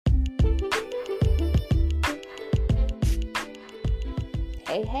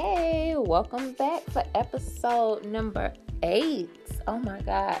Hey, welcome back for episode number 8. Oh my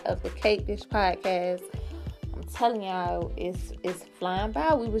God, of the Cake Dish Podcast. I'm telling y'all, it's flying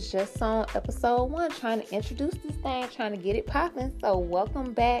by. We was just on episode 1 trying to introduce this thing, trying to get it popping. So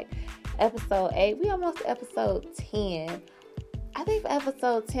welcome back, episode 8. We almost episode 10. I think for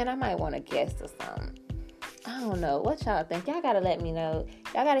episode 10, I might want to guest or something. I don't know. What y'all think? Y'all got to let me know.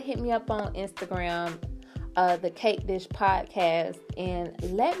 Y'all got to hit me up on Instagram, the Cake Dish Podcast, and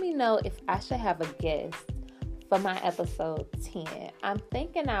let me know if I should have a guest for my episode 10. I'm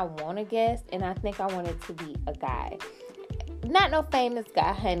thinking I want a guest, and I think I want it to be a guy. Not no famous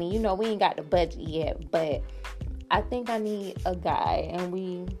guy, honey. You know, we ain't got the budget yet, but I think I need a guy, and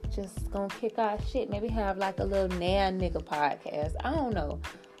we just gonna kick our shit. Maybe have like a little nigga podcast. I don't know.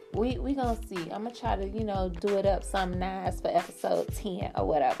 We gonna see. I'm gonna try to, do it up something nice for episode 10 or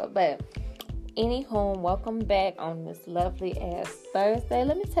whatever. But anywho, welcome back on this lovely ass Thursday.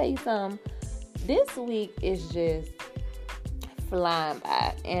 Let me tell you something. This week is just flying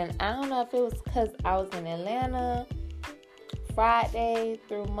by. And I don't know if it was because I was in Atlanta Friday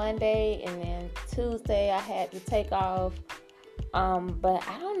through Monday, and then Tuesday I had to take off. But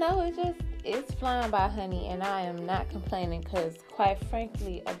I don't know, it's flying by, honey, and I am not complaining because, quite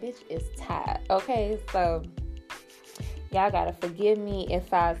frankly, a bitch is tired. Okay, so y'all gotta forgive me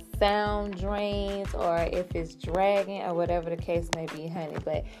if I sound drained or if it's dragging or whatever the case may be, honey.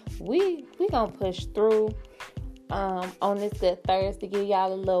 But we gonna push through on this good Thursday. Give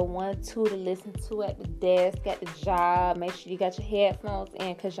y'all a little 1-2 to listen to at the desk, at the job. Make sure you got your headphones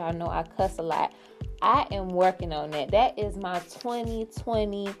in because y'all know I cuss a lot. I am working on that. That is my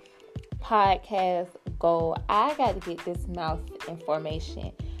 2020 podcast goal. I got to get this mouth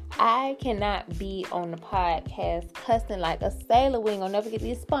information. I cannot be on the podcast cussing like a sailor. We ain't gonna never get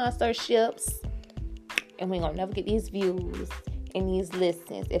these sponsorships, and we ain't gonna never get these views and these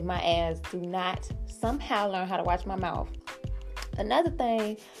listens if my ass do not somehow learn how to watch my mouth. Another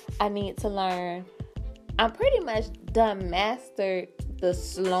thing I need to learn, I'm pretty much done mastered the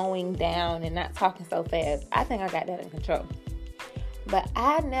slowing down and not talking so fast. I think I got that in control. But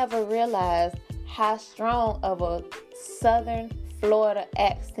I never realized how strong of a Southern Florida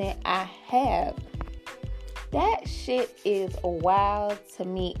accent I have. That shit is wild to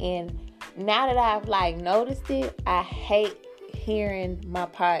me, and now that I've noticed it, I hate hearing my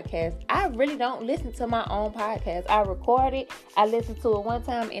podcast. I really don't listen to my own podcast. I record it, I listen to it one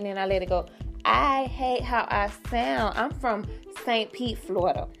time, and then I let it go. I hate how I sound. I'm from St. Pete,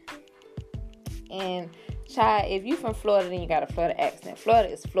 Florida. And child, if you from Florida, then you got a Florida accent. Florida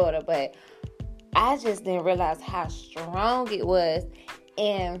is Florida, but I just didn't realize how strong it was.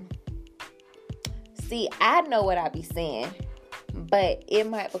 And see, I know what I be saying, but it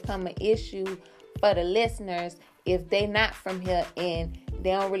might become an issue for the listeners if they not from here and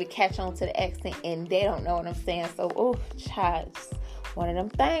they don't really catch on to the accent and they don't know what I'm saying. So, child, it's one of them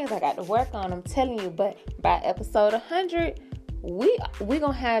things I got to work on, I'm telling you. But by episode 100, we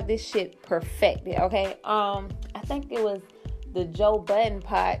gonna have this shit perfected, okay? I think it was the Joe Budden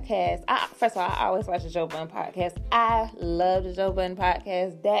podcast. First of all, I always watch the Joe Budden podcast. I love the Joe Budden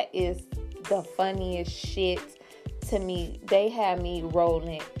podcast. That is the funniest shit to me. They have me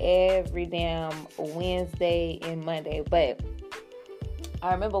rolling every damn Wednesday and Monday. But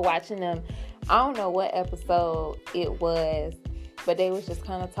I remember watching them. I don't know what episode it was, but they was just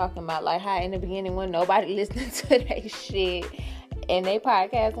kind of talking about how in the beginning when nobody listening to their shit and they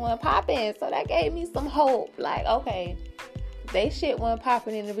podcast wasn't popping. So that gave me some hope. Okay, they shit wasn't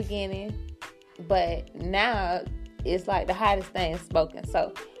popping in the beginning, but now it's the hottest thing spoken.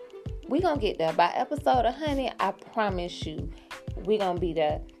 So we gonna get there. By episode 100, I promise you, we gonna be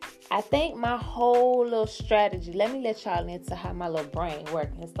there. I think my whole little strategy, let me let y'all into how my little brain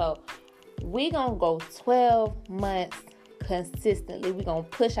working. So we gonna go 12 months consistently. We gonna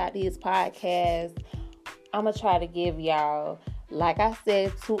push out these podcasts. I'm gonna try to give y'all, like I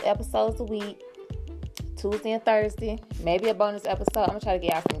said, 2 episodes a week, Tuesday and Thursday, maybe a bonus episode. I'm gonna try to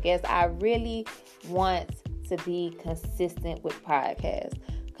get y'all some guests. I really want to be consistent with podcasts,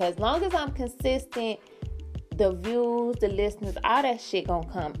 because as long as I'm consistent, the views, the listeners, all that shit gonna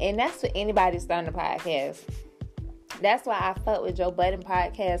come. And that's for anybody starting a podcast. That's why I fuck with Joe Budden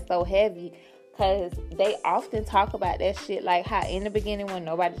podcast so heavy, because they often talk about that shit, how in the beginning when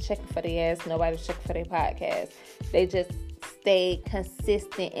nobody checking for their ass, nobody was checking for their podcast, they just stayed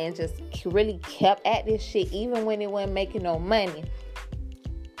consistent and just really kept at this shit even when it wasn't making no money.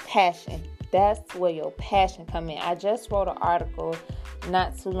 Passion. That's where your passion come in. I just wrote an article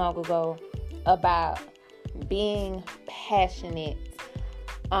not too long ago about being passionate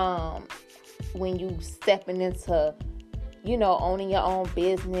when you stepping into owning your own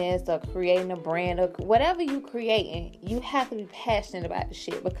business or creating a brand or whatever you creating, you have to be passionate about the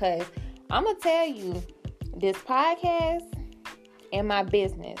shit, because I'm going to tell you, this podcast and my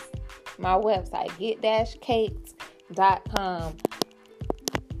business, my website, get-cakes.com,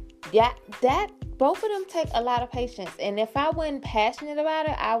 that both of them take a lot of patience. And if I wasn't passionate about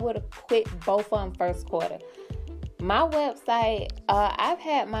it, I would have quit both of them first quarter. My website, I've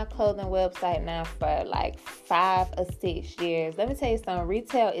had my clothing website now for like 5 or 6 years. Let me tell you something,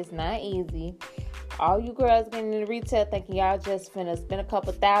 retail is not easy. All you girls getting into retail thinking y'all just finna spend a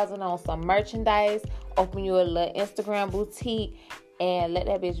couple $1,000 on some merchandise, open you a little Instagram boutique, and let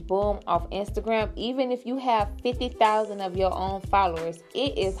that bitch boom off Instagram. Even if you have 50,000 of your own followers,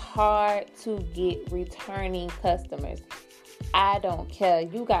 it is hard to get returning customers. I don't care.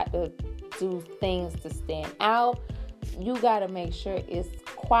 You got to do things to stand out. You got to make sure it's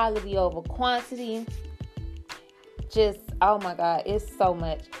quality over quantity. Just, oh my God, it's so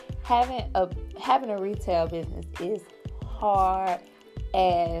much. Having a retail business is hard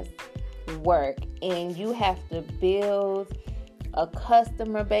as work, and you have to build a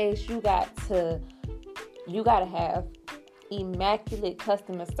customer base. You got to have immaculate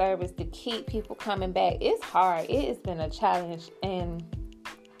customer service to keep people coming back. It's hard. It has been a challenge, and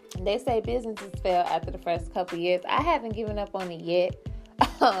they say businesses fail after the first couple years. I haven't given up on it yet.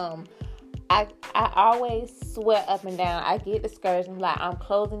 I always swear up and down. I get discouraged. I'm like, I'm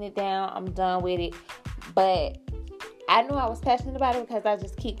closing it down. I'm done with it. But I knew I was passionate about it because I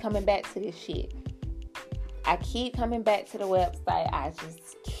just keep coming back to this shit. I keep coming back to the website. I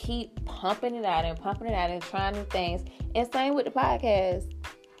just keep pumping it out and trying new things. And same with the podcast.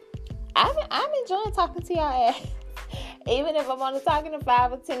 I'm enjoying talking to y'all ass. Even if I'm only talking to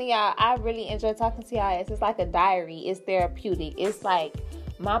 5 or 10 of y'all, I really enjoy talking to y'all ass. It's like a diary. It's therapeutic. It's like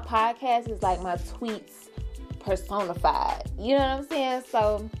my podcast is like my tweets personified. You know what I'm saying?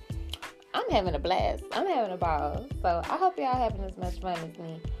 So I'm having a blast. I'm having a ball. So I hope y'all having as much fun as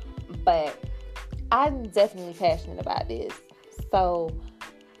me. But I'm definitely passionate about this. So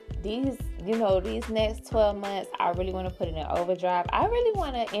these next 12 months, I really want to put it in overdrive. I really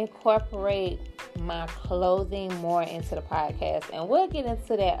want to incorporate my clothing more into the podcast. And we'll get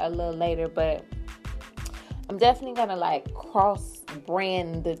into that a little later. But I'm definitely going to like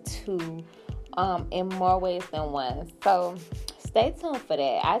cross-brand the two in more ways than one. So stay tuned for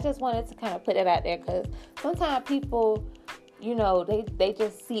that. I just wanted to kind of put it out there because sometimes people, they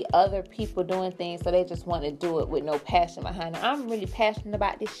just see other people doing things, so they just want to do it with no passion behind it. I'm really passionate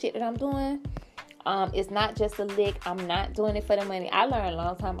about this shit that I'm doing. It's not just a lick. I'm not doing it for the money. I learned a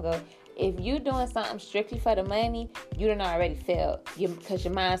long time ago, if you're doing something strictly for the money, you done already failed because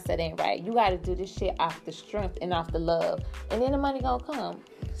your mindset ain't right. You got to do this shit off the strength and off the love, and then the money gonna come.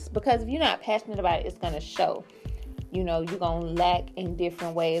 Because if you're not passionate about it, it's gonna show. You're gonna lack in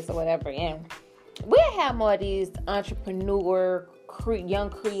different ways or whatever. And we'll have more of these entrepreneur, young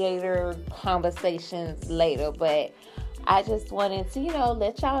creator conversations later. But I just wanted to,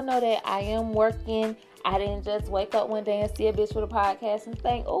 let y'all know that I am working. I didn't just wake up one day and see a bitch with a podcast and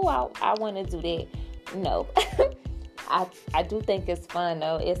think, oh, I want to do that. No. I do think it's fun,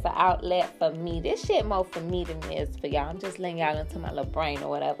 though. It's an outlet for me. This shit more for me than it is for y'all. I'm just letting y'all into my little brain or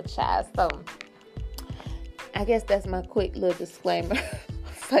whatever, child. So I guess that's my quick little disclaimer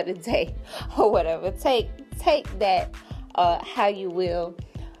for the day or whatever. Take that how you will.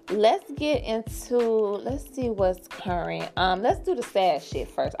 Let's see what's current. Let's do the sad shit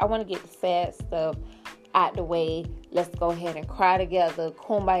first. I want to get the sad stuff out the way. Let's go ahead and cry together,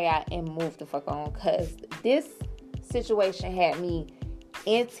 kumbaya, and move the fuck on, because this situation had me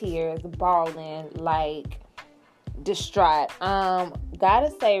in tears, bawling, like distraught.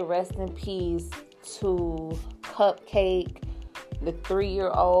 Gotta say rest in peace to Cupcake, the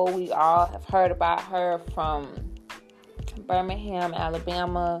 3-year-old. We all have heard about her from Birmingham,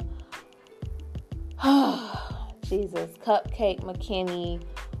 Alabama. Jesus. Cupcake McKinney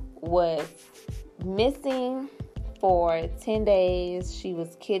was missing for 10 days. She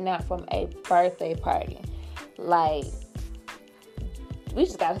was kidnapped from a birthday party. Like, we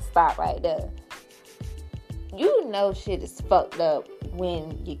just gotta stop right there. Shit is fucked up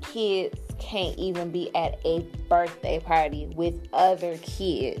when your kids can't even be at a birthday party with other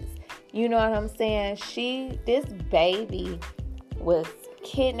kids. You know what I'm saying? This baby was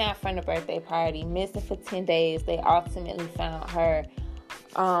kidnapped from the birthday party, missing for 10 days. They ultimately found her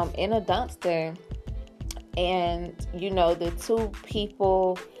in a dumpster. And, the 2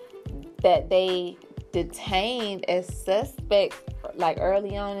 people that they detained as suspects, like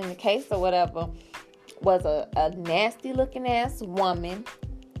early on in the case or whatever, was a nasty looking ass woman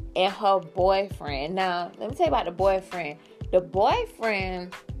and her boyfriend. Now, let me tell you about the boyfriend. The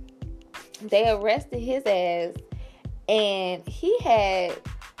boyfriend, they arrested his ass, and he had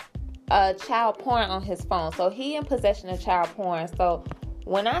child porn on his phone. So he in possession of child porn. So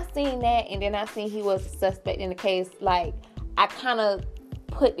when I seen that, and then I seen he was a suspect in the case, like, I kind of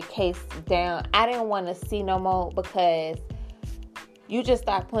put the case down. I didn't want to see no more, because you just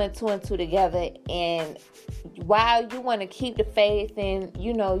start putting two and two together, and while you want to keep the faith, and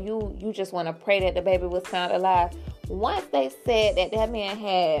you just want to pray that the baby was found alive, once they said that man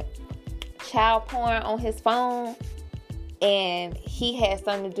had child porn on his phone and he had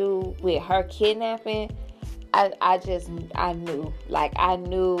something to do with her kidnapping, I knew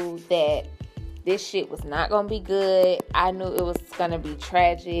that this shit was not gonna be good. I knew it was gonna be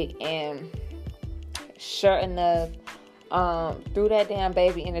tragic, and sure enough, threw that damn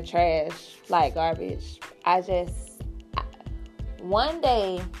baby in the trash like garbage. One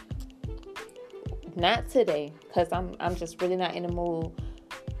day, not today, because I'm just really not in the mood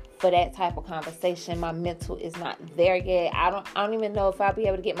for that type of conversation. My mental is not there yet. I don't even know if I'll be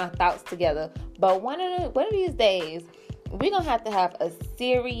able to get my thoughts together. But one of these days, we're gonna have to have a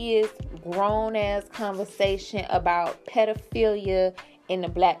serious, grown ass conversation about pedophilia in the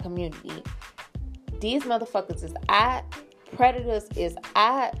black community. These motherfuckers is out, predators is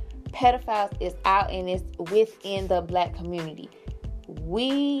out, pedophiles is out, and it's within the black community.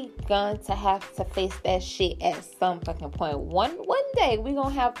 We going to have to face that shit at some fucking point. One day we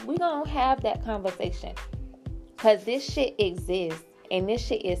gonna have that conversation, cause this shit exists, and this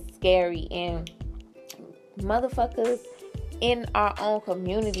shit is scary, and motherfuckers in our own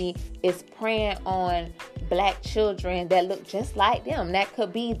community is preying on black children that look just like them. That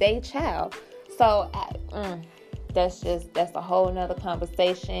could be their child. So that's a whole nother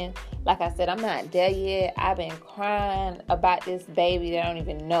conversation. Like I said, I'm not there yet. I've been crying about this baby that I don't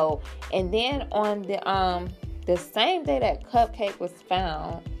even know. And then on the same day that Cupcake was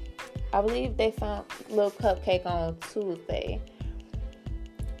found, I believe they found little Cupcake on Tuesday.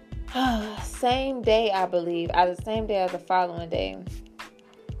 Same day, I believe. The same day as the following day.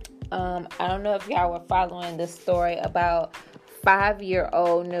 I don't know if y'all were following the story about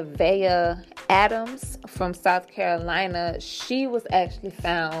 5-year-old Nevaeh Adams from South Carolina. She was actually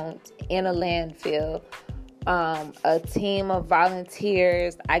found in a landfill. A team of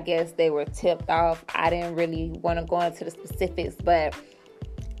volunteers, I guess they were tipped off. I didn't really want to go into the specifics, but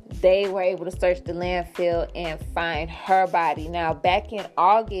they were able to search the landfill and find her body. Now, back in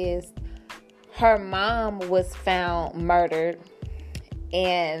August, her mom was found murdered.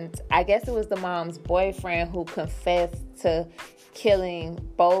 And I guess it was the mom's boyfriend who confessed to killing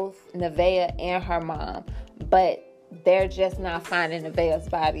both Nevaeh and her mom. But they're just not finding Nevaeh's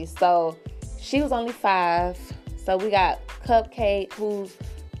body. So she was only 5. So we got Cupcake, who's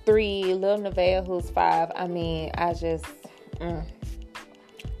 3, little Nevaeh, who's 5. I mean,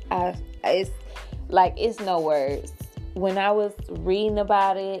 it's no words. When I was reading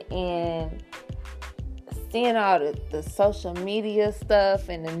about it and seeing all the social media stuff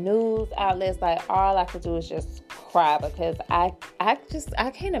and the news outlets, like, all I could do is just cry, because I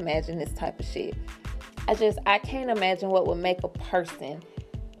can't imagine this type of shit. I can't imagine what would make a person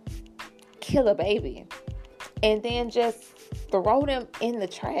kill a baby and then just throw them in the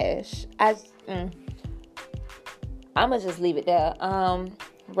trash. I'ma just leave it there.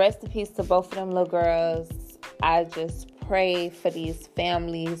 Rest in peace to both of them little girls. I just pray for these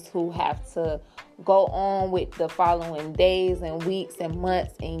families who have to go on with the following days and weeks and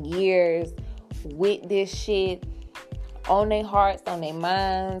months and years with this shit on their hearts, on their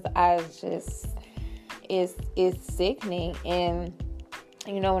minds. It's sickening. And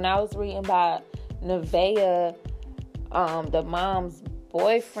when I was reading about Nevaeh, the mom's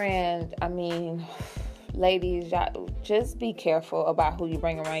boyfriend, I mean, ladies, y'all just be careful about who you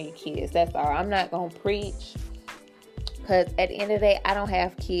bring around your kids. That's all. I'm not gonna preach, because at the end of the day, I don't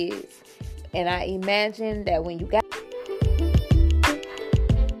have kids, and I imagine that when you got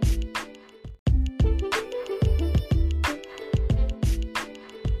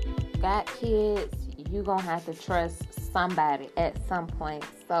kids, you're gonna have to trust somebody at some point.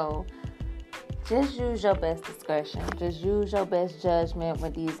 So just use your best discretion. Just use your best judgment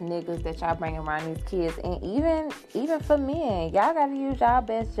with these niggas that y'all bring around these kids. And even for men, y'all gotta use y'all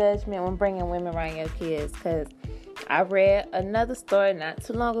best judgment when bringing women around your kids. Because I read another story not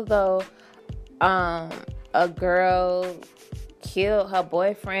too long ago. A girl killed her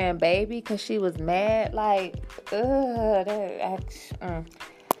boyfriend baby because she was mad. Like,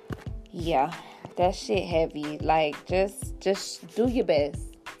 yeah, that shit heavy. Like, just do your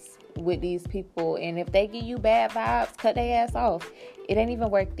best with these people, and if they give you bad vibes, cut their ass off. It ain't even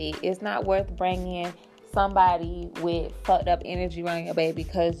worth it. It's not worth bringing somebody with fucked up energy around your baby,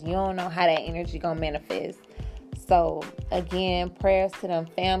 because you don't know how that energy gonna manifest. So again, prayers to them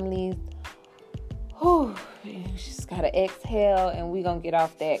families. Whew, you just gotta exhale, and we gonna get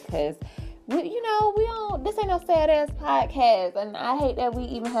off that, because we don't, this ain't no sad ass podcast, and I hate that we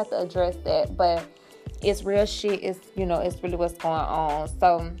even have to address that, but it's real shit. It's really what's going on.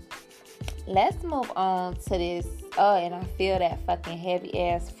 So let's move on to this. And I feel that fucking heavy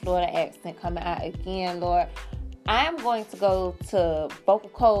ass Florida accent coming out again, Lord. I'm going to go to vocal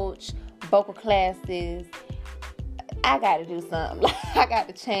coach, vocal classes. I got to do something. I got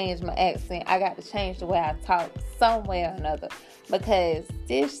to change my accent. I got to change the way I talk some way or another, because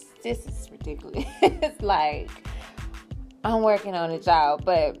this is ridiculous. It's like I'm working on it, y'all.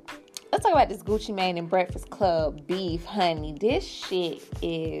 But let's talk about this Gucci Mane and Breakfast Club beef, honey. This shit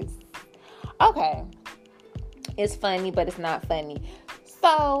is okay. It's funny, but it's not funny.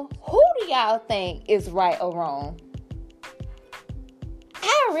 So, who do y'all think is right or wrong?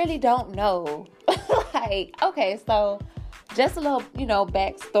 I really don't know. Like, okay, so just a little,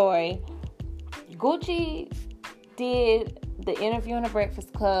 backstory. Gucci did the interview in the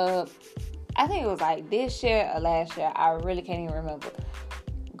Breakfast Club. I think it was like this year or last year. I really can't even remember.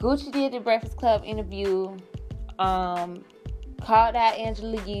 Gucci did the Breakfast Club interview. Called out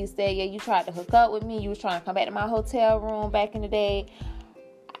Angela Yee, said, yeah, you tried to hook up with me. You was trying to come back to my hotel room back in the day.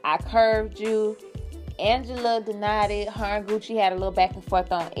 I curved you. Angela denied it. Her and Gucci had a little back and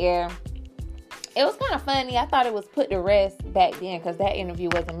forth on air. It was kind of funny. I thought it was put to rest back then, because that interview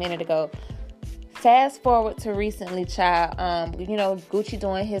was a minute ago. Fast forward to recently, child. Gucci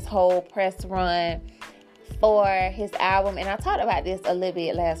doing his whole press run for his album. And I talked about this a little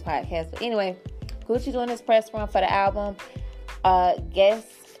bit last podcast. But anyway, Gucci doing his press run for the album. Guess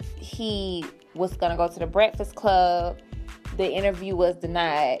he was gonna go to the Breakfast Club. The interview was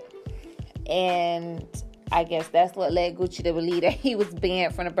denied, and I guess that's what led Gucci to believe that he was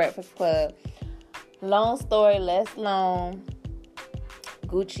banned from the Breakfast Club. Long story less long,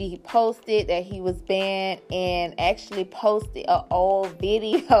 Gucci posted that he was banned, and actually posted an old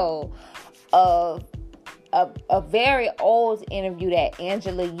video of a very old interview that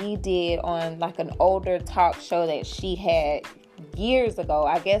Angela Yee did on like an older talk show that she had years ago.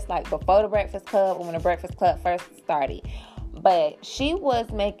 I guess like before the Breakfast Club, or when the Breakfast Club first started. But she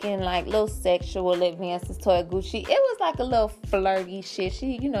was making like little sexual advances toward Gucci. It was like a little flirty shit.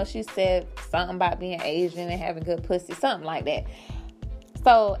 She said something about being Asian and having good pussy, something like that.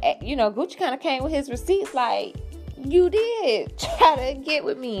 So, Gucci kind of came with his receipts like, you did try to get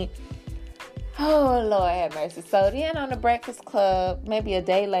with me. Oh, Lord have mercy. So then on the Breakfast Club, maybe a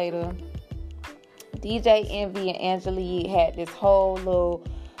day later, DJ Envy and Angela Yee had this whole little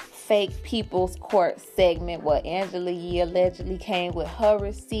fake People's Court segment where Angela Yee allegedly came with her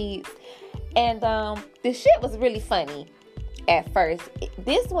receipts. And the shit was really funny at first.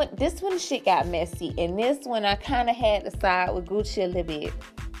 This one shit got messy. And this one I kind of had to side with Gucci a little bit.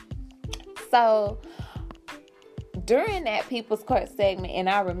 So during that People's Court segment, and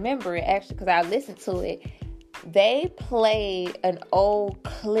I remember it actually because I listened to it, they played an old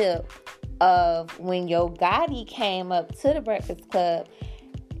clip of when Yo Gotti came up to the Breakfast Club.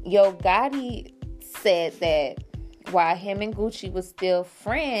 Yo Gotti said that while him and Gucci was still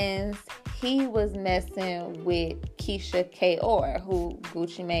friends, he was messing with Keisha Kaur, who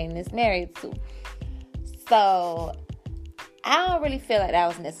Gucci Mane is married to. So I don't really feel like that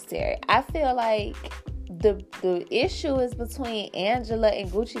was necessary. I feel like the issue is between Angela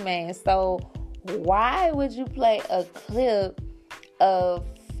and Gucci Mane. So why would you play a clip of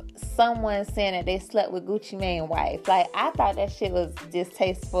someone saying that they slept with Gucci Mane's wife? Like, I thought that shit was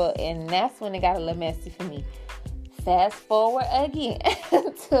distasteful, and that's when it got a little messy for me. Fast forward again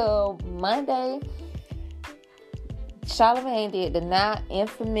to Monday. Charlamagne did the now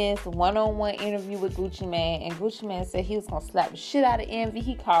infamous one-on-one interview with Gucci Mane, and Gucci Mane said he was gonna slap the shit out of Envy.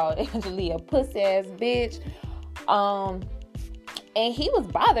 He called Angela a pussy-ass bitch. And he was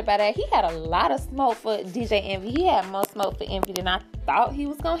bothered by that. He had a lot of smoke for DJ Envy. He had more smoke for Envy than I thought he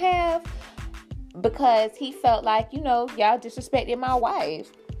was gonna have, because he felt like, y'all disrespected my wife.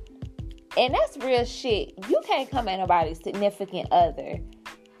 And that's real shit. You can't come at nobody's significant other.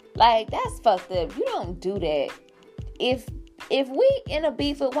 Like, that's fucked up. You don't do that. If we in a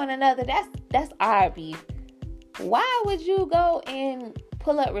beef with one another, that's our beef. Why would you go and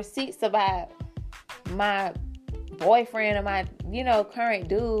pull up receipts about my boyfriend or my, current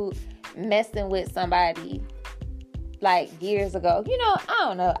dude messing with somebody like years ago? I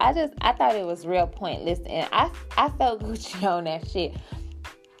don't know. I thought it was real pointless, and I felt Gucci on that shit.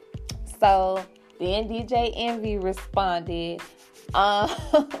 So then DJ Envy responded Um,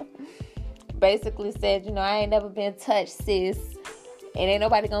 basically said, I ain't never been touched, sis, and ain't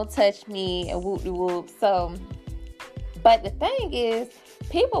nobody gonna touch me, and whoop-de-whoop. So, but the thing is,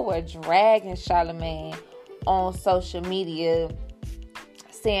 people were dragging Charlamagne on social media,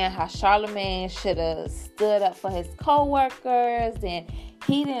 saying how Charlamagne should have stood up for his co-workers, and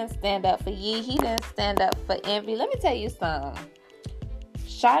he didn't stand up for Yee. He didn't stand up for Envy. Let me tell you something.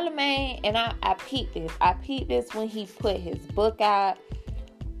 Charlamagne, and I peeped this. I peeped this when he put his book out.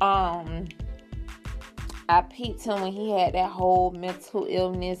 I peeped him when he had that whole mental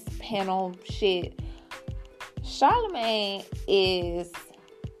illness panel shit. Charlamagne is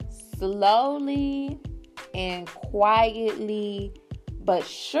slowly and quietly but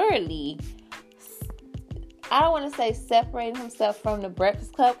surely, I don't want to say separating himself from the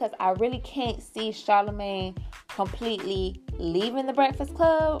Breakfast Club, because I really can't see Charlamagne completely leaving the Breakfast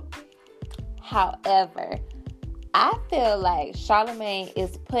Club. However, I feel like Charlamagne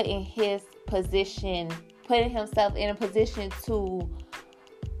is putting himself in a position to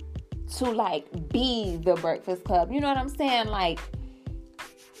like be the Breakfast Club. You know what I'm saying? Like,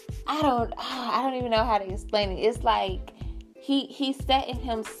 I don't even know how to explain it. It's like he's setting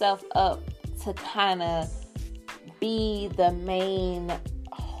himself up to kind of be the main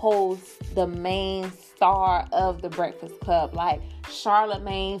host, the main star of the Breakfast Club, like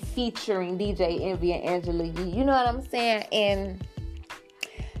Charlamagne featuring DJ Envy and Angela Yee. You know what I'm saying? And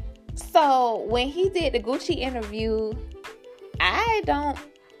so when he did the Gucci interview, I don't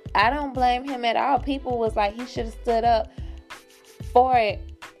blame him at all. People was like, he should have stood up for it.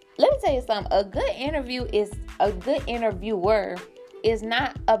 Let me tell you something. A good interviewer is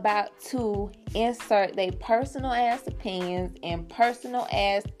not about to insert their personal ass opinions and personal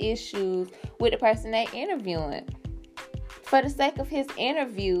ass issues with the person they interviewing. For the sake of his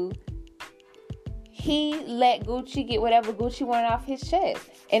interview, he let Gucci get whatever Gucci wanted off his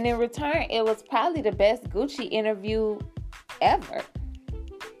chest. And in return, it was probably the best Gucci interview ever.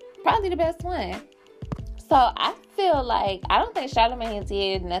 Probably the best one. So I feel like, I don't think Charlamagne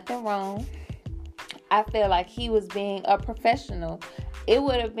did nothing wrong. I feel like he was being a professional. It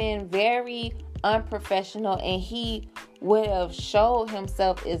would have been very unprofessional, and he would have showed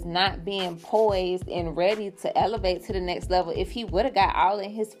himself as not being poised and ready to elevate to the next level if he would have got all in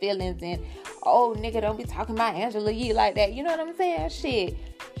his feelings and, oh, nigga, don't be talking about Angela Yee like that. You know what I'm saying? Shit.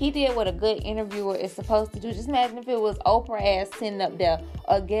 He did what a good interviewer is supposed to do. Just imagine if it was Oprah ass sitting up there,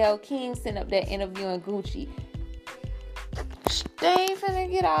 or Gayle King sitting up there interviewing Gucci. They ain't finna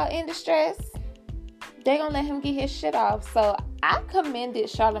get all in distress. They gonna let him get his shit off. So I commended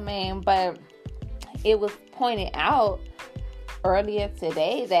Charlamagne, but it was pointed out earlier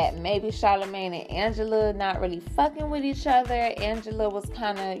today that maybe Charlamagne and Angela not really fucking with each other. Angela was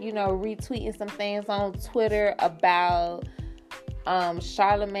kind of, retweeting some things on Twitter about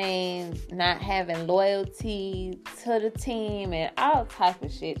Charlamagne not having loyalty to the team and all type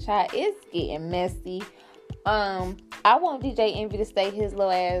of shit. Child, it's getting messy. I want DJ Envy to stay his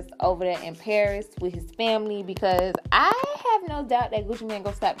little ass over there in Paris with his family, because I have no doubt that Gucci Mane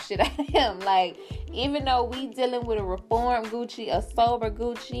gonna slap the shit out of him. Like, even though we dealing with a reformed Gucci, a sober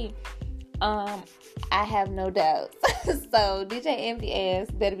Gucci, I have no doubts. So DJ Envy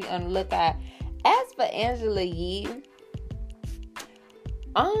ass better be on the lookout. As for Angela Yee,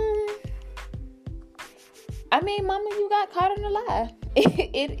 I mean, mama, you got caught in a lie.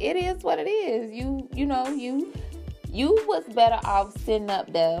 It is what it is. You was better off sitting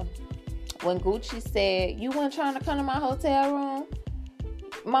up there when Gucci said you weren't trying to come to my hotel room.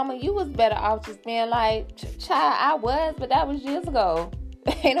 Mama, you was better off just being like, child, I was, but that was years ago.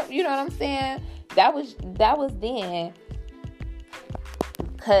 You know what I'm saying? That was then.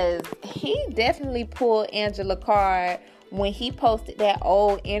 Cause he definitely pulled Angela card when he posted that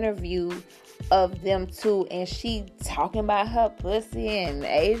old interview of them two, and she talking about her pussy and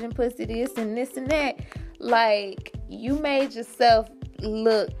Asian pussy this and this and that. Like, you made yourself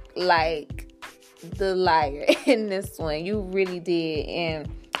look like the liar in this one. You really did.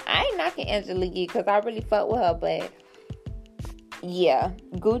 And I ain't knocking Angela Yee, because I really fuck with her, but yeah,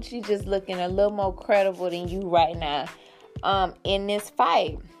 Gucci just looking a little more credible than you right now in this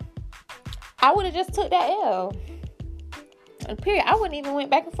fight. I would have just took that L. Period. I wouldn't even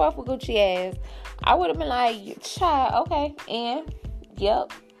went back and forth with Gucci ass. I would have been like, child, okay, and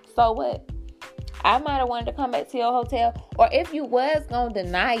yep, so what? I might have wanted to come back to your hotel. Or if you was gonna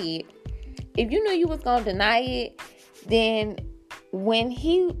deny it, if you knew you was gonna deny it, then when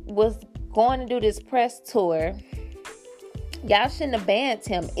he was going to do this press tour, y'all shouldn't have banned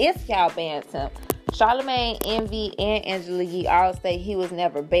him. If y'all banned him, Charlamagne, Envy, and Angela Yee all say he was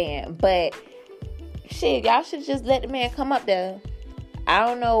never banned, but shit, y'all should just let the man come up there. I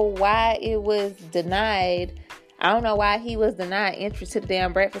don't know why it was denied. I don't know why he was denied entry to the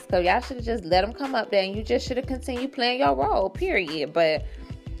damn Breakfast Club. Y'all should have just let him come up there, and you just should have continued playing your role, period. But,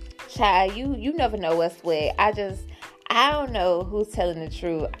 child, you never know what's what. I don't know who's telling the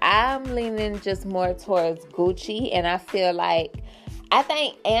truth. I'm leaning just more towards Gucci, and I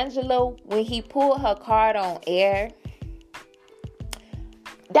think Angela, when he pulled her card on air,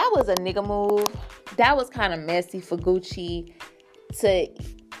 that was a nigga move. That was kind of messy for Gucci to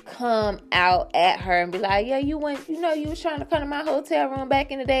come out at her and be like, yeah, you was trying to come to my hotel room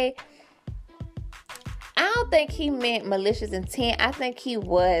back in the day. I don't think he meant malicious intent. I think he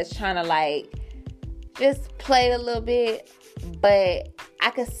was trying to just play a little bit, but I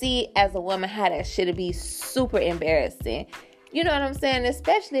could see as a woman how that should be super embarrassing. You know what I'm saying?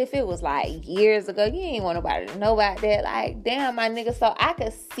 Especially if it was years ago. You ain't want nobody to know about that. Damn, my nigga. So I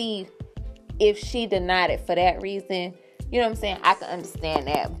could see if she denied it for that reason. You know what I'm saying? I can understand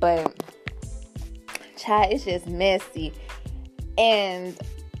that. But, child, it's just messy. And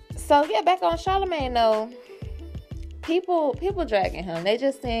so, yeah, back on Charlamagne, though. People dragging him. They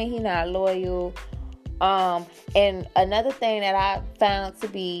just saying he not loyal. And another thing that I found to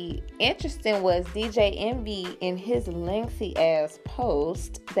be interesting was DJ Envy in his lengthy ass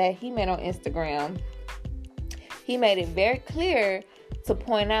post that he made on Instagram. He made it very clear to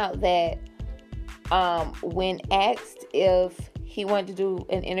point out that when asked if he wanted to do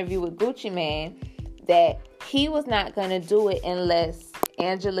an interview with Gucci Mane, that he was not going to do it unless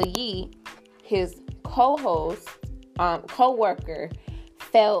Angela Yee, his co-host, co-worker,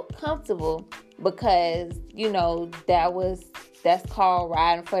 felt comfortable, because that's called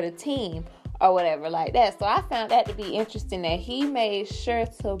riding for the team or whatever like that. So I found that to be interesting, that he made sure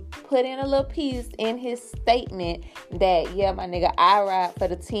to put in a little piece in his statement that, yeah, my nigga, I ride for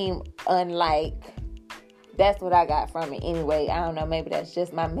the team, unlike, that's what I got from it anyway. I don't know, maybe that's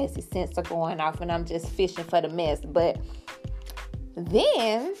just my messy sensor going off and I'm just fishing for the mess. But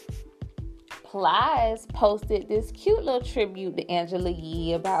then Plies posted this cute little tribute to Angela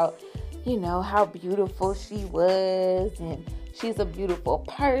Yee about, how beautiful she was, and she's a beautiful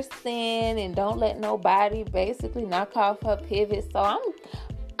person, and don't let nobody basically knock off her pivot. So I'm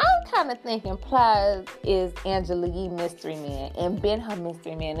kind of thinking Plies is Angela Yee mystery man and been her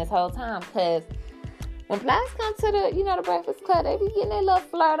mystery man this whole time, because when Plies come to the Breakfast Club, they be getting their little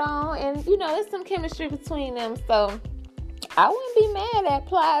flirt on, and there's some chemistry between them. So I wouldn't be mad at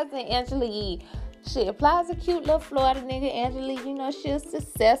Plies and Angela Yee. Shit, Plies a cute little Florida nigga. Angela, she's a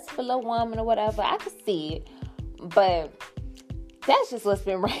successful little woman or whatever. I can see it. But that's just what's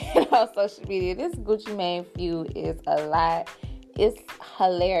been written on social media. This Gucci Mane feud is a lot. It's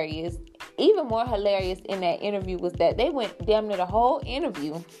hilarious. Even more hilarious in that interview was that they went damn near the whole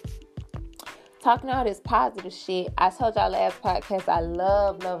interview talking all this positive shit. I told y'all last podcast, I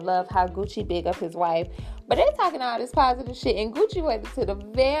love how Gucci big up his wife. But they talking all this positive shit, and Gucci waited to the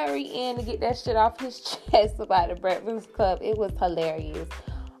very end to get that shit off his chest about the Breakfast Club. It was hilarious.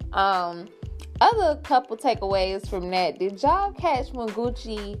 Other couple takeaways from that. Did y'all catch when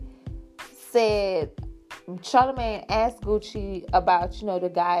Gucci said, Charlamagne asked Gucci about,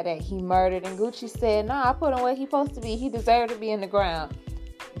 the guy that he murdered, and Gucci said, nah, I put him where he supposed to be. He deserved to be in the ground.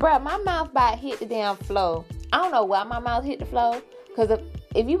 Bruh, my mouth about hit the damn floor. I don't know why my mouth hit the floor, because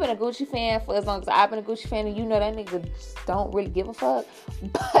if you've been a Gucci fan for as long as I've been a Gucci fan, and that nigga just don't really give a fuck.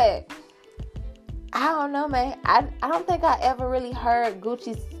 But I don't know, man. I don't think I ever really heard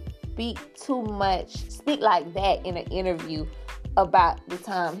Gucci speak like that in an interview about the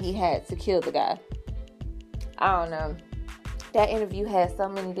time he had to kill the guy. I don't know. That interview had so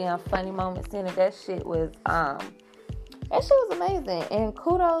many damn funny moments in it. That shit was amazing. And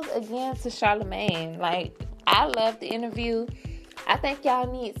kudos again to Charlamagne. I love the interview. I think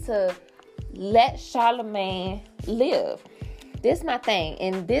y'all need to let Charlamagne live. This my thing.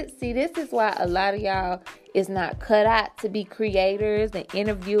 And this is why a lot of y'all is not cut out to be creators and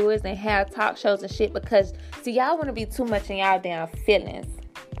interviewers and have talk shows and shit, because y'all want to be too much in y'all damn feelings.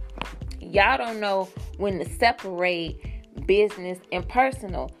 Y'all don't know when to separate business and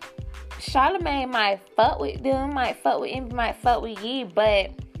personal. Charlamagne might fuck with them, might fuck with Envy, might fuck with Yee,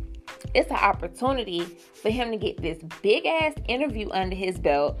 but it's an opportunity for him to get this big ass interview under his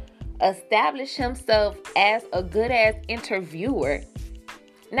belt, establish himself as a good ass interviewer.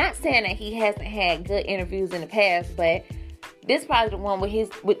 Not saying that he hasn't had good interviews in the past, but this probably the one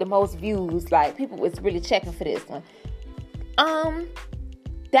with the most views. People was really checking for this one.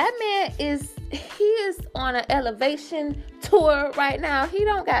 That man is on an elevation tour right now. He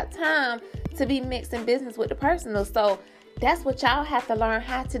don't got time to be mixing business with the personal. So that's what y'all have to learn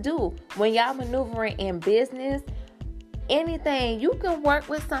how to do when y'all maneuvering in business, anything. You can work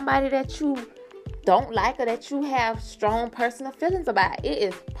with somebody that you don't like or that you have strong personal feelings about. It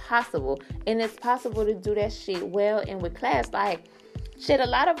is possible. And it's possible to do that shit well and with class. Like, shit, a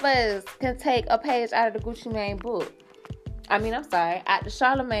lot of us can take a page out of the Gucci Mane book. Out the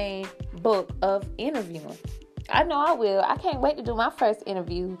Charlemagne book of interviewing. I know I will. I can't wait to do my first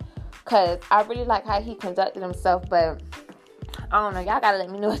interview because I really like how he conducted himself. But I don't know. Y'all gotta let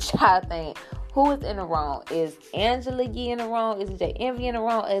me know what y'all think. Who is in the wrong? Is Angela Yee in the wrong? Is DJ Envy in the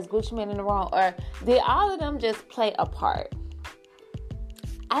wrong? Or is Gucci Mane in the wrong? Or did all of them just play a part?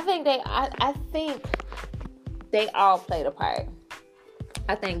 I think they all played a part.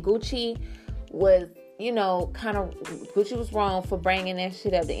 I think Gucci was, Gucci was wrong for bringing that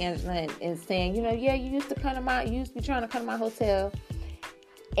shit up to Angela and saying, you used to be trying to come to my hotel.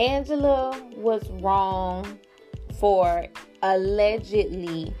 Angela was wrong for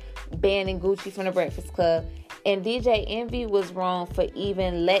allegedly banning Gucci from the Breakfast Club, and DJ Envy was wrong for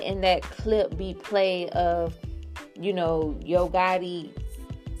even letting that clip be played of, Yo Gotti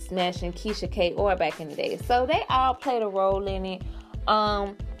smashing Keisha K. Orr back in the day. So they all played a role in it.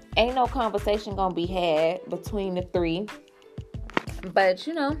 Ain't no conversation gonna be had between the three, but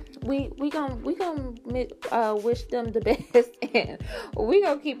we gonna wish them the best, and we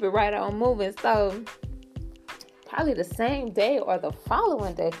gonna keep it right on moving. So probably the same day or the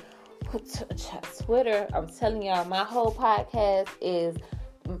following day, Twitter, I'm telling y'all, my whole podcast is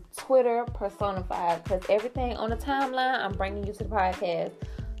Twitter personified, because everything on the timeline, I'm bringing you to the podcast.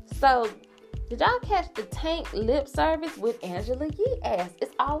 So, did y'all catch the Tank lip service with Angela Yee ass?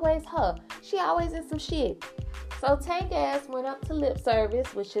 It's always her. She always in some shit. So, Tank ass went up to lip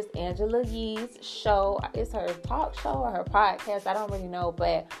service, which is Angela Yee's show. It's her talk show or her podcast. I don't really know,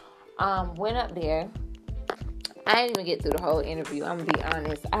 but went up there. I didn't even get through the whole interview. I'm gonna be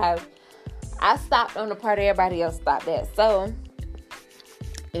honest. I stopped on the part everybody else stopped at. So,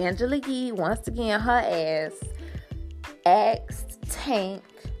 Angela Yee, once again, her ass asked Tank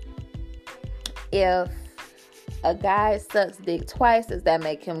if a guy sucks dick twice, does that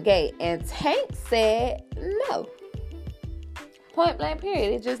make him gay? And Tank said no. Point blank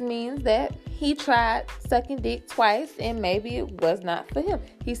period. It just means that he tried sucking dick twice and maybe it was not for him.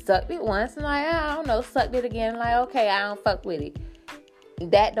 He sucked it once and sucked it again, okay, I don't fuck with it.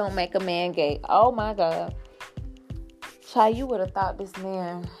 That don't make a man gay. Oh my God. Child, you would have thought this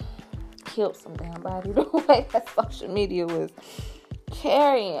man killed some damn body the way that social media was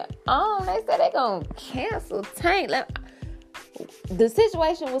carrying on. They said they gonna cancel Tank. The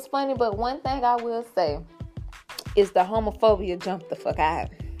situation was funny, but one thing I will say is the homophobia jumped the fuck out.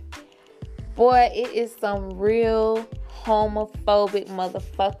 Boy, it is some real homophobic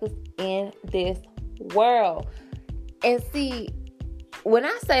motherfuckers in this world. And see, when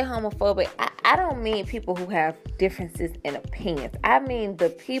I say homophobic, I don't mean people who have differences in opinions. I mean the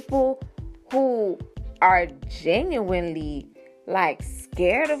people who are genuinely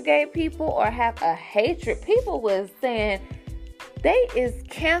scared of gay people or have a hatred. People was saying they is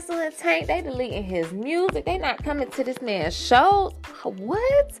canceling Tank. They deleting his music. They not coming to this man's shows.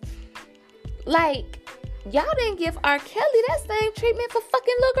 What? Y'all didn't give R. Kelly that same treatment for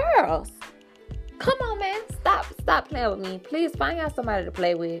fucking little girls. Come on, man. Stop playing with me. Please find y'all somebody to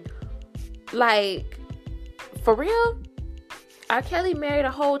play with. For real? R. Kelly married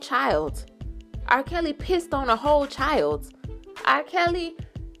a whole child. R. Kelly pissed on a whole child. R. Kelly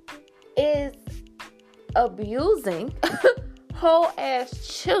is abusing whole ass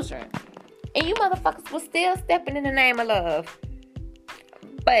children. And you motherfuckers was still stepping in the name of love.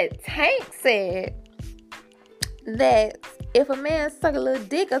 But Tank said that if a man suck a little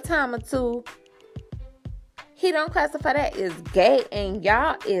dick a time or two, he don't classify that as gay, and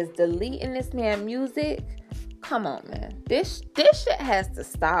y'all is deleting this man music. Come on, man. This shit has to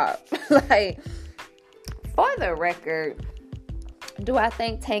stop. For the record, do I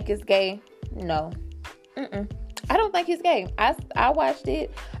think Tank is gay? No. I don't think he's gay. I watched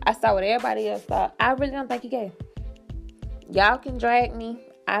it. I saw what everybody else thought. I really don't think he's gay. Y'all can drag me.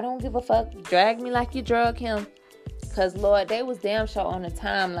 I don't give a fuck. Drag me like you drug him. Because, Lord, they was damn sure on the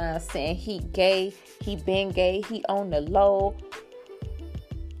timeline saying he gay, he been gay, he on the low.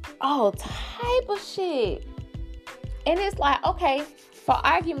 All type of shit. And it's okay, for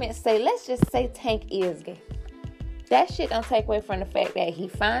argument's sake, let's just say Tank is gay. That shit don't take away from the fact that he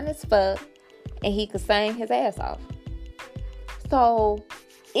fine as fuck and he could sing his ass off. So,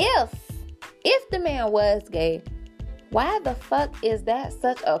 if the man was gay, why the fuck is that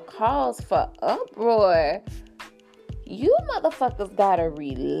such a cause for uproar? You motherfuckers gotta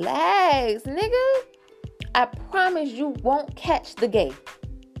relax, nigga. I promise you won't catch the gay.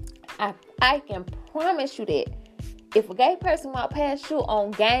 I can promise you that. If a gay person walk past you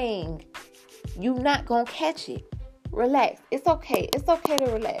on gang, you not gonna catch it. Relax. It's okay. It's okay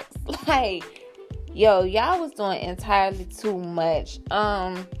to relax. Like, yo, y'all was doing entirely too much.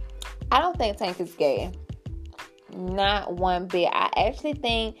 I don't think Tank is gay. Not one bit. I actually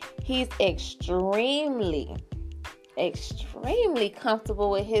think he's extremely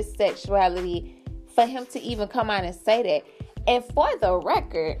comfortable with his sexuality for him to even come out and say that. And for the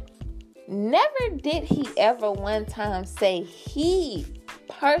record, never did he ever one time say he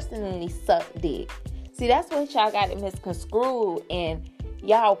personally sucked dick. See, that's what y'all got it misconstrued, and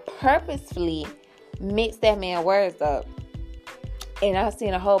y'all purposefully mixed that man's words up. And I've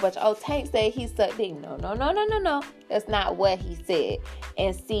seen a whole bunch of, Tank said he sucked dick. No. That's not what he said.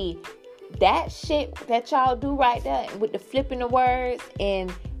 And see, that shit that y'all do right there with the flipping the words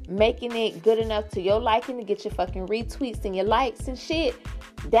and making it good enough to your liking to get your fucking retweets and your likes and shit,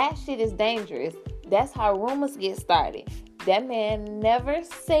 that shit is dangerous. That's how rumors get started. That man never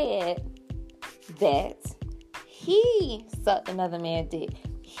said that he sucked another man's dick.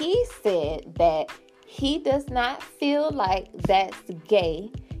 He said that he does not feel like that's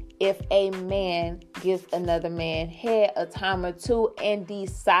gay if a man gives another man head a time or two and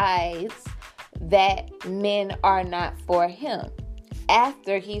decides that men are not for him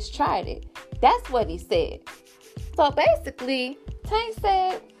after he's tried it. That's what he said. So basically, Tank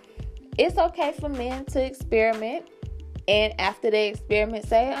said it's okay for men to experiment, and after they experiment,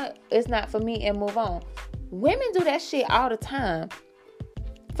 say it's not for me and move on. Women do that shit all the time.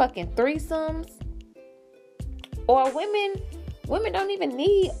 Fucking threesomes. Or women don't even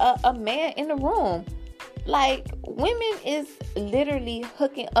need a man in the room. Like, women is literally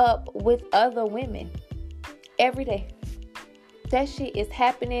hooking up with other women every day. That shit is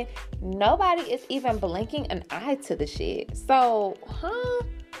happening. Nobody is even blinking an eye to the shit. So,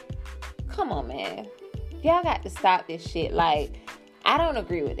 come on, man. Y'all got to stop this shit. Like, I don't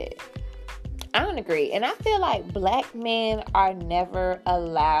agree with it. I don't agree. And I feel like black men are never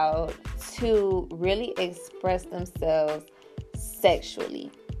allowed to really express themselves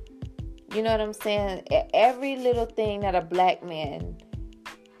sexually. You know what I'm saying? Every little thing that a black man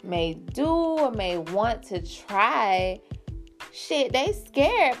may do or may want to try, shit, they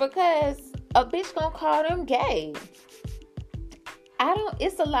scared because a bitch gonna call them gay.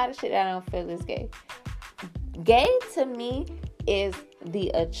 It's a lot of shit that I don't feel is gay. Gay to me is the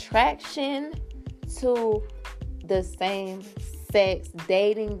attraction to the same sex,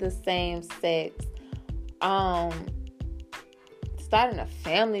 dating the same sex, starting a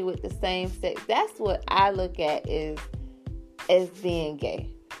family with the same sex. That's what I look at as being gay.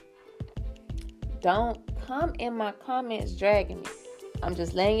 Don't come in my comments dragging me. I'm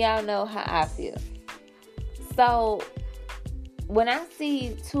just letting y'all know how I feel. So when I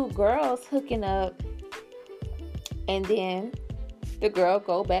see two girls hooking up and then the girl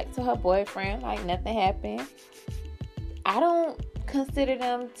go back to her boyfriend like nothing happened, I don't consider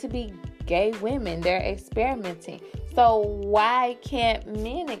them to be gay women. They're experimenting. So why can't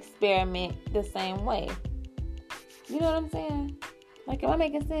men experiment the same way? You know what I'm saying? Like, am I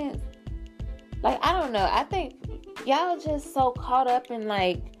making sense? Like, I don't know. I think y'all just so caught up in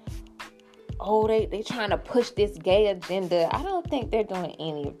like, oh, they trying to push this gay agenda. I don't think they're doing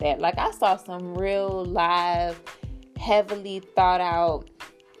any of that. Like, I saw some real live, heavily thought out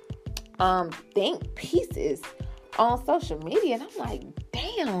think pieces on social media, and I'm like,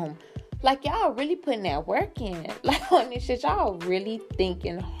 damn, like, y'all really putting that work in, like, on this shit. Y'all really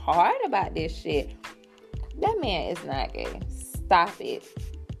thinking hard about this shit. That man is not gay. Stop it.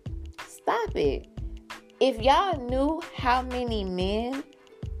 If y'all knew how many men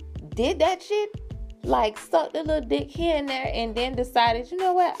did that shit, like sucked a little dick here and there and then decided, you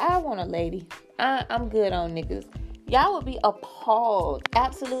know what, I want a lady, I'm good on niggas, y'all would be appalled.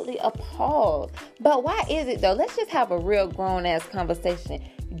 Absolutely appalled. But why is it though? Let's just have a real grown-ass conversation.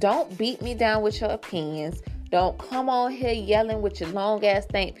 Don't beat me down with your opinions. Don't come on here yelling with your long-ass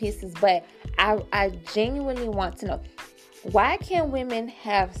think pieces. But I genuinely want to know, why can women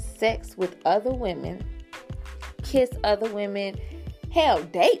have sex with other women, kiss other women, hell,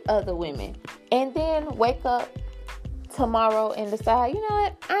 date other women, and then wake up tomorrow and decide, you know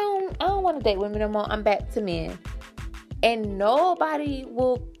what, I don't want to date women no more, I'm back to men, and nobody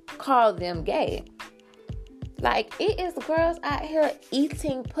will call them gay? Like, it is girls out here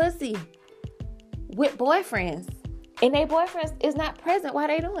eating pussy with boyfriends, and their boyfriends is not present while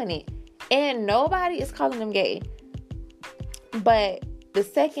they doing it, and nobody is calling them gay. But the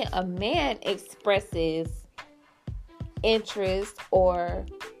second a man expresses interest or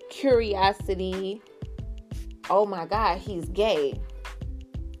curiosity, oh my God, he's gay.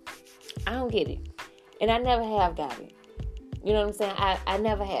 I don't get it. And I never have got it. You know what I'm saying? I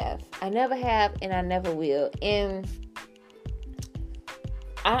never have. I never have, and I never will. And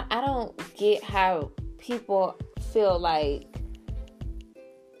I don't get how people feel like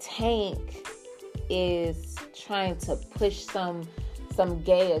Tank is trying to push some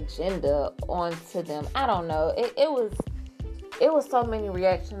gay agenda onto them. I don't know. It was so many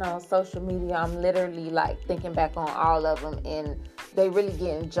reactions on social media. I'm literally like thinking back on all of them, and they really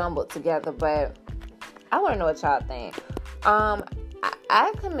getting jumbled together. But I want to know what y'all think. I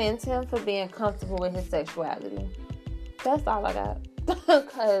commend him for being comfortable with his sexuality. That's all I got.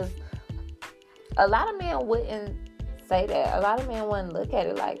 Because a lot of men wouldn't say that. A lot of men wouldn't look at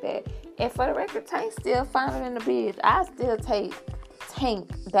it like that. And for the record, Tank still finer than the bitch. I still take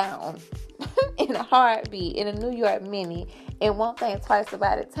Tank down in a heartbeat in a New York Mini and won't think twice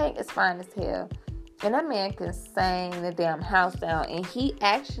about it. Tank is fine as hell. And that man can sing the damn house down. And he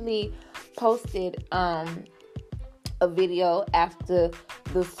actually posted a video after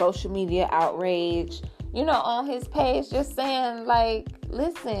the social media outrage, on his page, just saying, like,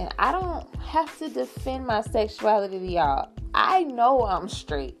 listen, I don't have to defend my sexuality to y'all. I know I'm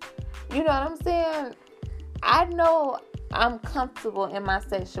straight. You know what I'm saying? I know I'm comfortable in my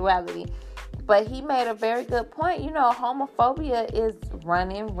sexuality. But he made a very good point. Homophobia is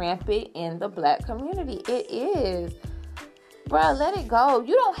running rampant in the black community. It is. Bruh, let it go.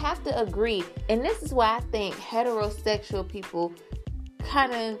 You don't have to agree. And this is why I think heterosexual people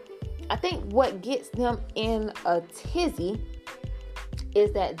I think what gets them in a tizzy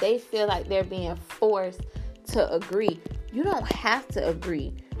is that they feel like they're being forced to agree. You don't have to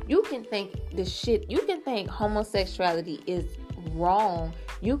agree. You can think homosexuality is wrong.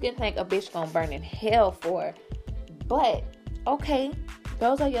 You can think a bitch gonna burn in hell for it. But, okay,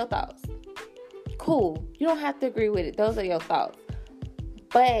 those are your thoughts. Cool. You don't have to agree with it. Those are your thoughts.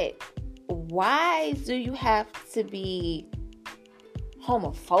 But why do you have to be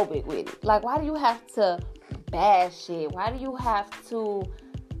homophobic with it? Like, why do you have to bash it? Why do you gotta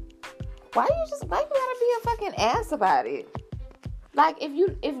be a fucking ass about it? Like, if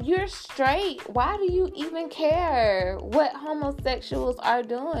you're straight, why do you even care what homosexuals are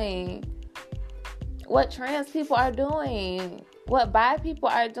doing? What trans people are doing? What bi people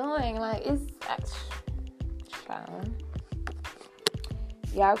are doing? Like,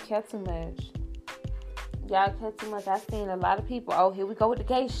 y'all care too much. I've seen a lot of people, oh, here we go with the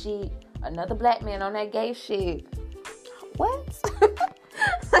gay shit. Another black man on that gay shit. What?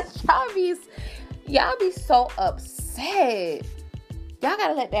 y'all be so upset. Y'all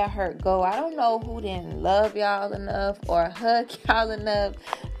gotta let that hurt go. I don't know who didn't love y'all enough or hug y'all enough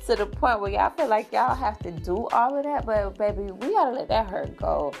to the point where y'all feel like y'all have to do all of that. But baby, we gotta let that hurt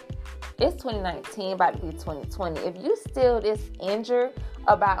go. It's 2019, about to be 2020. If you still this injured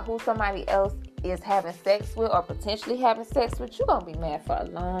about who somebody else is having sex with or potentially having sex with, you gonna be mad for a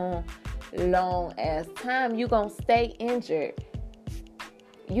long ass time. You gonna stay injured.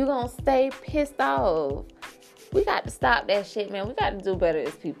 You gonna stay pissed off. We got to stop that shit, man. We got to do better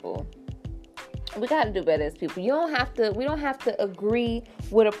as people. We don't have to agree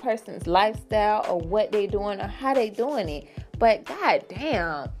with a person's lifestyle or what they doing or how they doing it. But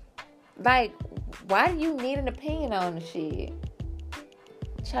goddamn, like, why do you need an opinion on the shit?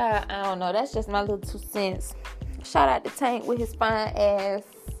 Child, I don't know. That's just my little 2 cents. Shout out to Tank with his fine ass.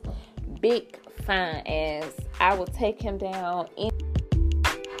 Big fine ass. I will take him down any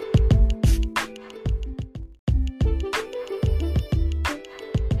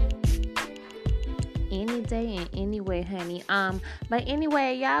day and any way, honey. But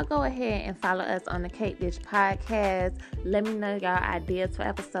anyway, y'all go ahead and follow us on the Cake Dish Podcast. Let me know y'all ideas for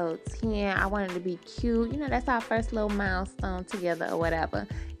episode 10. I wanted to be cute. That's our first little milestone together or whatever.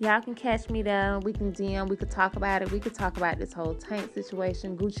 Y'all can catch me there. We can DM. We could talk about it. We could talk about this whole Tank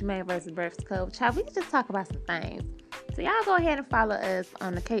situation, Gucci Mane versus Breakfast Club. Child, we can just talk about some things. So y'all go ahead and follow us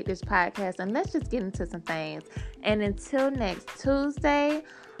on the Cake Dish Podcast, and let's just get into some things. And until next Tuesday,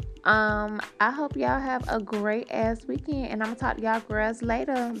 I hope y'all have a great ass weekend, and I'm gonna talk to y'all girls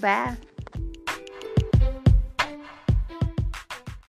later. Bye.